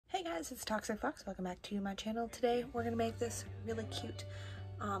guys, it's Toxic Fox. Welcome back to my channel. Today we're gonna make this really cute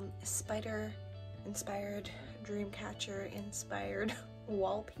spider inspired, dream catcher inspired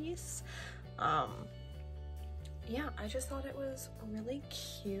wall piece. Yeah, I just thought it was really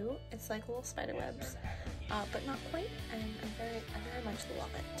cute. It's like little spider webs, but not quite, and I very much love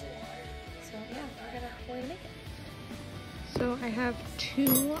it. So yeah, we're gonna make it. So I have two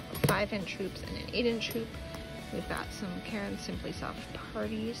 5-inch hoops and an 8-inch hoop. We've got some Karen Simply Soft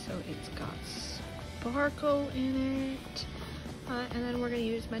Party, so it's got sparkle in it. And then we're going to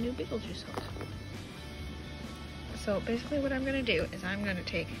use my new Beetlejuice hook. So basically what I'm going to do is I'm going to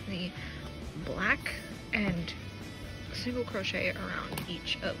take the black and single crochet around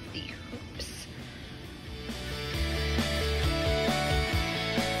each of the hoops.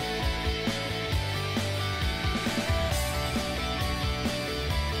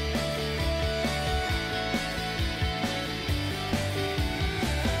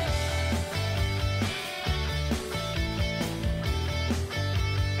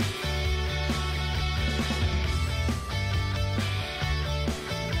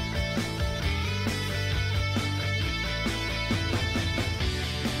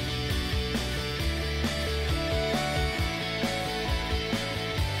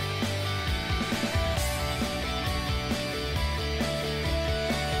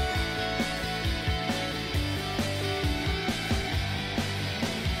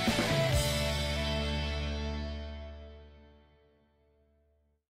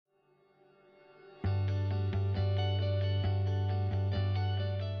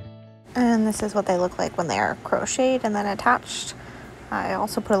 And this is what they look like when they are crocheted and then attached. I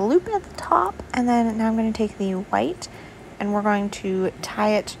also put a loop at the top, and then now I'm going to take the white and we're going to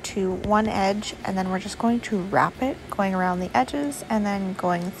tie it to one edge, and then we're just going to wrap it going around the edges and then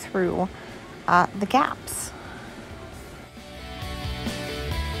going through the gaps.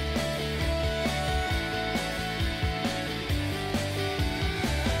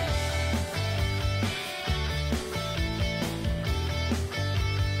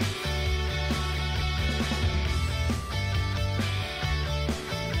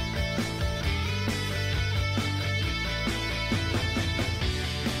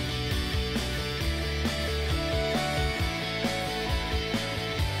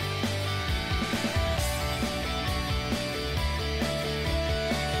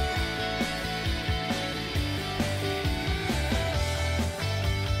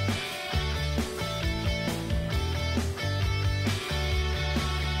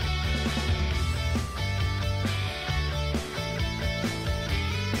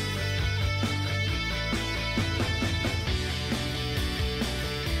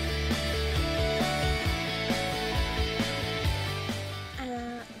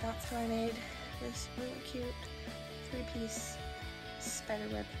 That's how I made this really cute 3-piece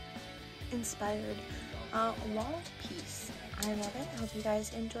spiderweb inspired wall piece. I love it. I hope you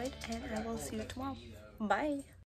guys enjoyed, and I will see you tomorrow. Bye!